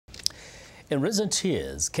In recent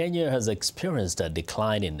years, Kenya has experienced a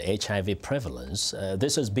decline in HIV prevalence.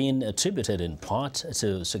 This has been attributed in part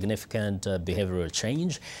to significant behavioral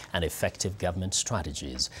change and effective government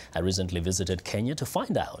strategies. I recently visited Kenya to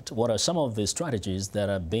find out what are some of the strategies that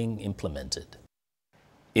are being implemented.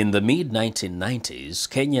 In the mid-1990s,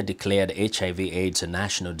 Kenya declared HIV/AIDS a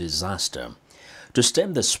national disaster. To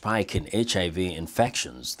stem the spike in HIV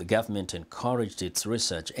infections, the government encouraged its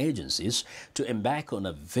research agencies to embark on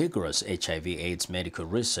a vigorous HIV/AIDS medical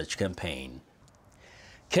research campaign.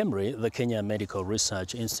 KEMRI, the Kenya Medical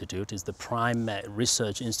Research Institute, is the prime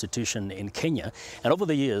research institution in Kenya, and over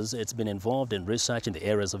the years it's been involved in research in the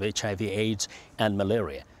areas of HIV/AIDS and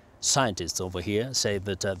malaria. Scientists over here say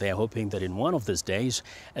that they are hoping that in one of these days,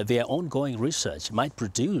 their ongoing research might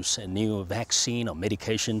produce a new vaccine or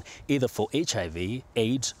medication either for HIV,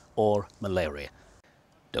 AIDS, or malaria.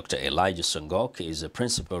 Dr. Elijah Songok is a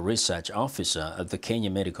principal research officer at the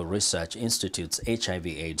Kenya Medical Research Institute's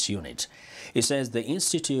HIV/AIDS unit. He says the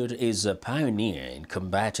institute is a pioneer in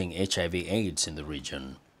combating HIV/AIDS in the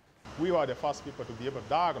region. We were the first people to be able to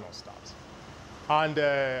diagnose that. And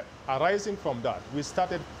arising from that, we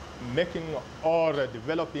started making or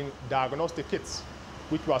developing diagnostic kits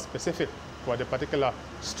which were specific for the particular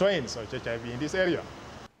strains of HIV in this area.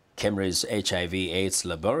 KEMRI's HIV/AIDS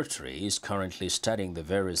laboratory is currently studying the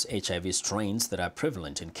various HIV strains that are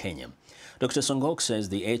prevalent in Kenya. Dr. Songok says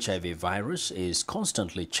the HIV virus is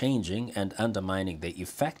constantly changing and undermining the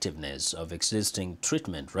effectiveness of existing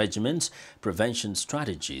treatment regimens, prevention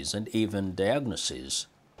strategies, and even diagnoses.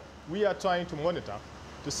 We are trying to monitor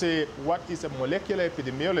to see what is the molecular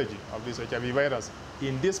epidemiology of this HIV virus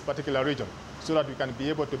in this particular region so that we can be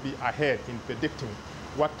able to be ahead in predicting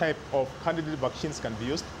what type of candidate vaccines can be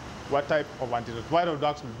used, what type of antiretroviral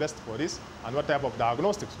drugs will be best for this, and what type of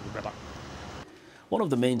diagnostics will be better. One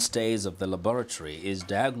of the mainstays of the laboratory is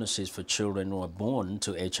diagnosis for children who are born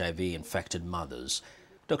to HIV-infected mothers.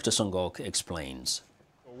 Dr. Songok explains.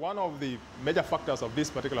 One of the major factors of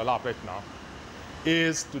this particular lab right now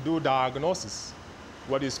is to do diagnosis,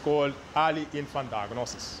 what is called early infant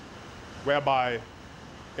diagnosis, whereby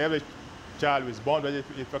every child who is born with an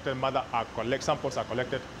infected mother, samples are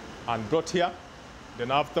collected and brought here.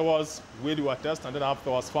 Then afterwards, we do a test, and then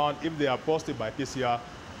afterwards found if they are positive by PCR,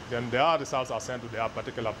 then their results are sent to their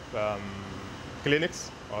particular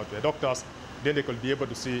clinics or to the doctors. Then they could be able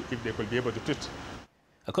to see if they could be able to treat.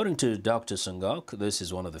 According to Dr. Songok, this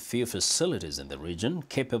is one of the few facilities in the region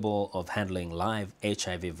capable of handling live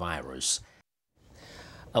HIV virus.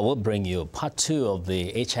 I will bring you part 2 of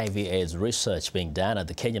the HIV/AIDS research being done at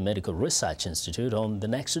the Kenya Medical Research Institute on the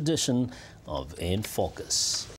next edition of In Focus.